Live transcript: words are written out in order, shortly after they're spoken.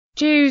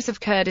Jews of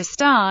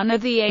Kurdistan are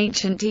the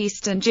ancient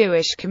Eastern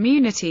Jewish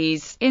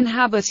communities,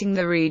 inhabiting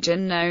the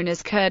region known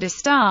as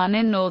Kurdistan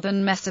in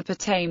northern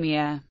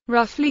Mesopotamia,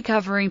 roughly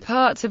covering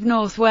parts of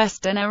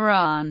northwestern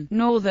Iran,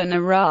 northern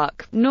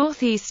Iraq,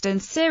 northeastern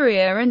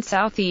Syria and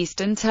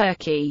southeastern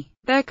Turkey.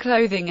 Their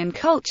clothing and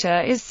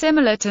culture is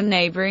similar to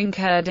neighboring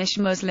Kurdish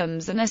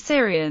Muslims and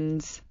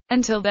Assyrians.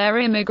 Until their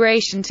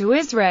immigration to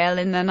Israel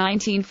in the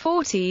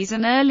 1940s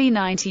and early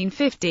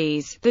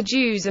 1950s, the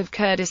Jews of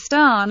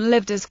Kurdistan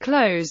lived as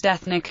closed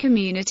ethnic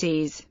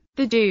communities.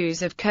 The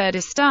Jews of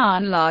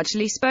Kurdistan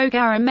largely spoke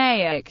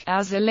Aramaic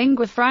as a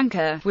lingua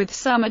franca, with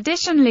some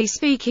additionally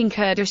speaking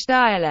Kurdish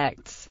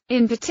dialects,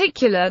 in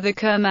particular the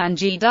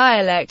Kurmanji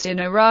dialect in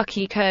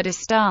Iraqi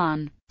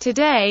Kurdistan.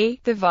 Today,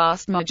 the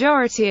vast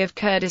majority of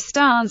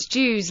Kurdistan's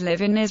Jews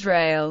live in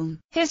Israel.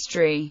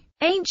 History.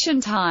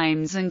 Ancient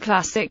times and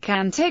classic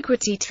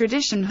antiquity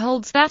tradition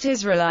holds that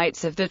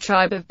Israelites of the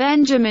tribe of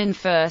Benjamin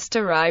first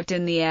arrived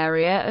in the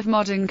area of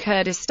modern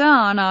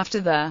Kurdistan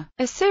after the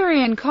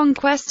Assyrian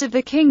conquest of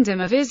the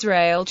Kingdom of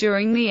Israel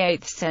during the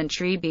 8th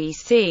century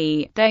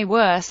BC. They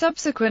were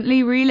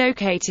subsequently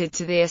relocated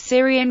to the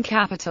Assyrian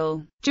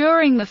capital.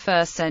 During the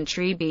 1st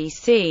century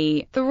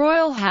BC, the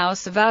royal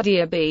house of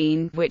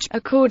Adiabene, which,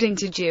 according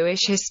to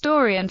Jewish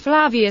historian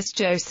Flavius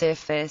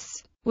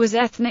Josephus, was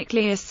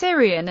ethnically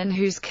Assyrian and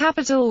whose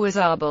capital was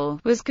Arbel,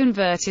 was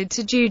converted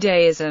to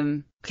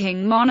Judaism.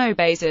 King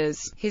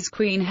Monobazes, his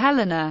queen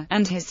Helena,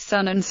 and his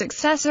son and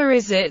successor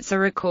Izitz are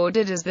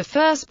recorded as the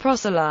first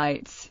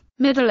proselytes.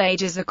 Middle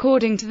Ages.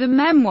 According to the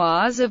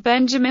memoirs of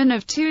Benjamin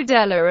of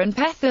Tudela and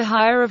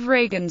Pethahiah of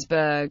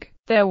Regensburg,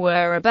 there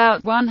were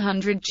about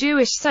 100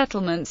 Jewish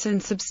settlements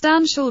and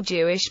substantial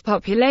Jewish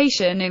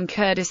population in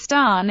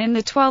Kurdistan in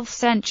the 12th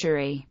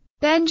century.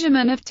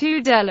 Benjamin of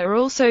Tudela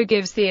also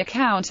gives the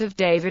account of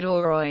David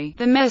Oroy,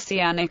 the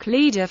messianic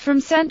leader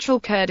from central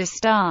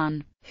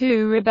Kurdistan,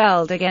 who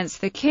rebelled against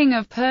the king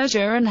of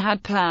Persia and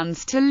had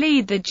plans to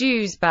lead the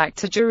Jews back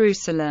to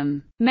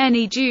Jerusalem.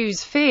 Many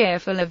Jews,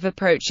 fearful of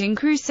approaching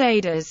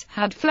crusaders,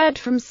 had fled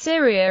from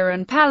Syria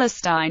and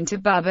Palestine to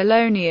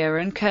Babylonia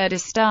and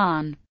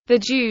Kurdistan. The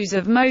Jews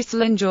of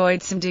Mosul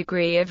enjoyed some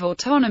degree of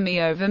autonomy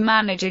over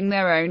managing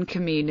their own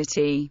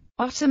community.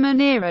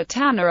 Ottoman-era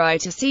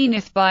Tanarite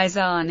Aseneth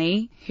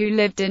Barzani, who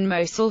lived in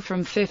Mosul from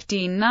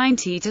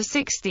 1590 to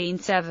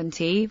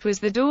 1670, was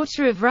the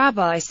daughter of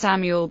Rabbi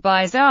Samuel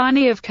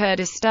Barzani of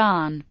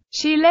Kurdistan.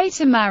 She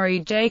later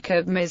married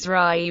Jacob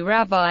Mizrahi,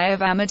 rabbi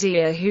of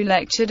Ahmadiyya, who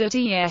lectured at a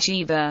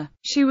yeshiva.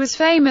 She was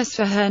famous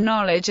for her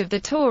knowledge of the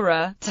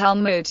Torah,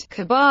 Talmud,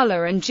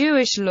 Kabbalah and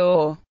Jewish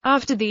law.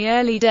 After the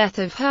early death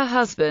of her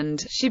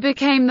husband, she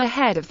became the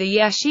head of the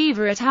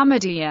yeshiva at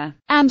Ahmadiyya,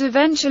 and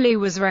eventually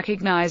was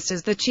recognized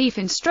as the chief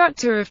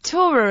instructor of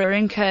Torah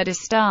in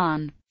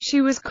Kurdistan.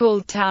 She was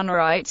called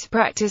Tanarite,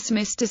 practiced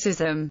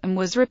mysticism, and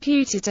was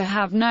reputed to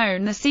have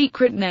known the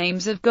secret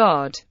names of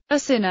God.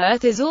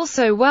 Aseneth is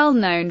also well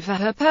known for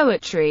her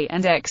poetry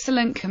and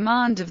excellent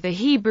command of the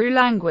Hebrew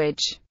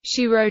language.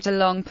 She wrote a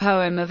long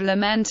poem of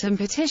lament and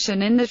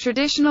petition in the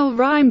traditional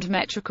rhymed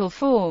metrical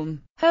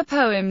form. Her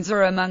poems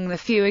are among the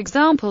few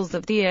examples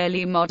of the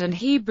early modern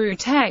Hebrew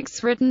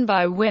texts written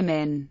by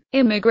women.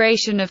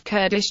 Immigration of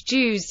Kurdish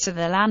Jews to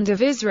the land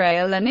of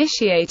Israel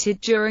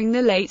initiated during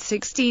the late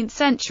 16th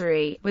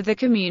century, with a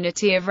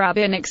community of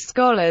rabbinic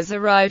scholars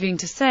arriving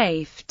to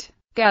Safed,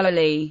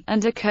 Galilee,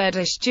 and a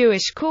Kurdish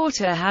Jewish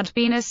quarter had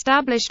been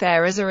established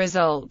there as a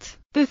result.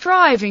 The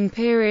thriving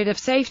period of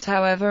Safed,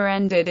 however,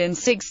 ended in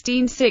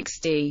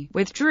 1660,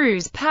 with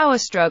Druze power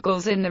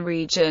struggles in the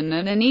region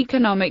and an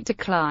economic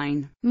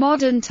decline.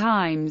 Modern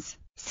times.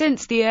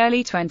 Since the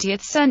early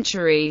 20th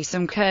century,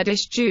 some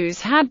Kurdish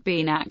Jews had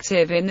been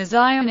active in the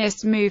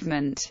Zionist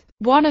movement.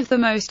 One of the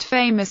most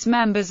famous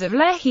members of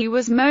Lehi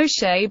was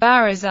Moshe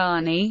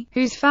Barazani,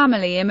 whose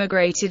family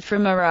immigrated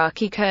from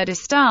Iraqi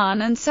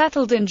Kurdistan and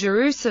settled in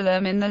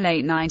Jerusalem in the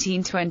late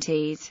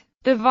 1920s.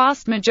 The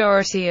vast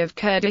majority of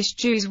Kurdish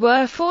Jews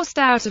were forced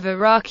out of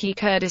Iraqi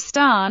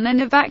Kurdistan and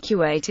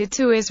evacuated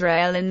to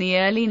Israel in the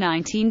early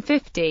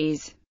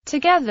 1950s,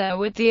 together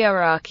with the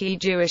Iraqi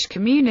Jewish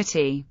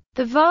community.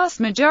 The vast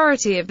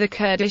majority of the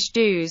Kurdish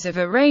Jews of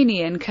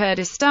Iranian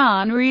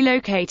Kurdistan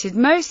relocated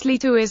mostly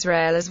to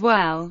Israel as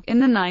well, in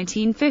the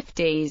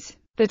 1950s.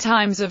 The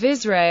Times of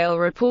Israel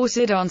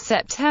reported on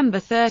September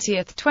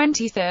 30,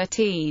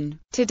 2013.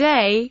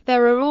 Today,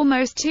 there are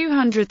almost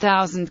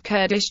 200,000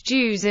 Kurdish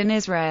Jews in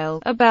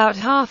Israel, about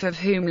half of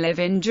whom live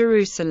in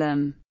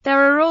Jerusalem.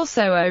 There are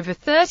also over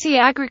 30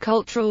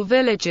 agricultural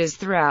villages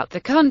throughout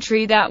the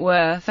country that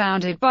were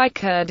founded by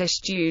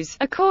Kurdish Jews,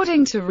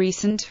 according to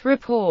recent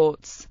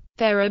reports.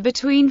 There are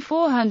between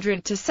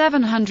 400 to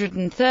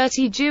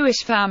 730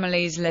 Jewish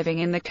families living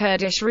in the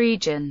Kurdish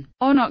region.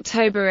 On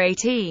October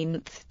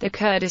 18, the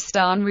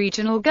Kurdistan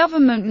regional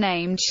government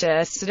named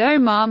Sheikh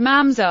Omar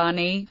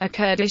Mamzani, a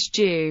Kurdish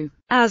Jew,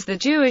 as the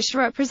Jewish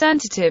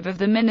representative of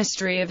the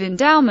Ministry of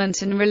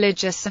Endowment and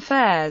Religious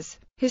Affairs.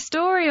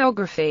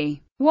 Historiography.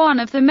 One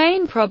of the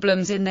main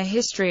problems in the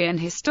history and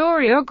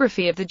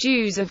historiography of the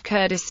Jews of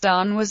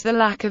Kurdistan was the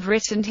lack of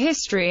written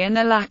history and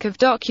the lack of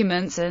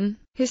documents and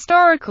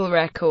historical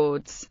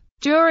records.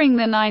 During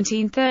the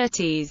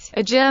 1930s,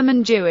 a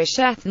German Jewish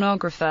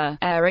ethnographer,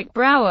 Erich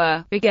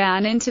Brauer,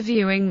 began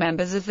interviewing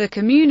members of the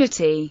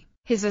community.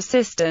 His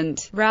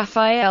assistant,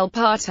 Raphael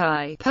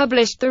Partai,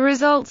 published the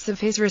results of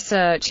his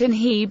research in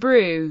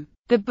Hebrew.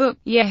 The book,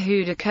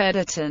 Yehuda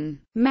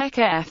Kurdistan,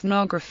 Mecca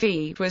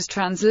Ethnography, was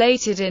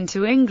translated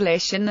into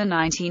English in the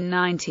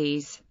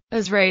 1990s.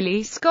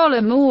 Israeli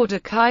scholar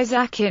Mordecai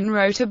Zakin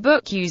wrote a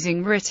book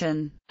using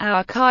written,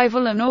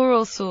 archival and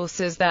oral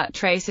sources that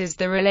traces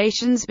the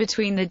relations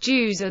between the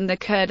Jews and the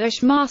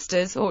Kurdish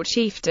masters or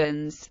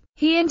chieftains.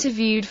 He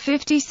interviewed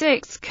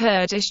 56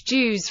 Kurdish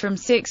Jews from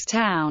 6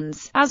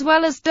 towns, as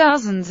well as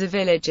dozens of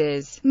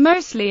villages,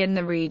 mostly in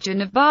the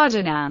region of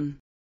Bardanan.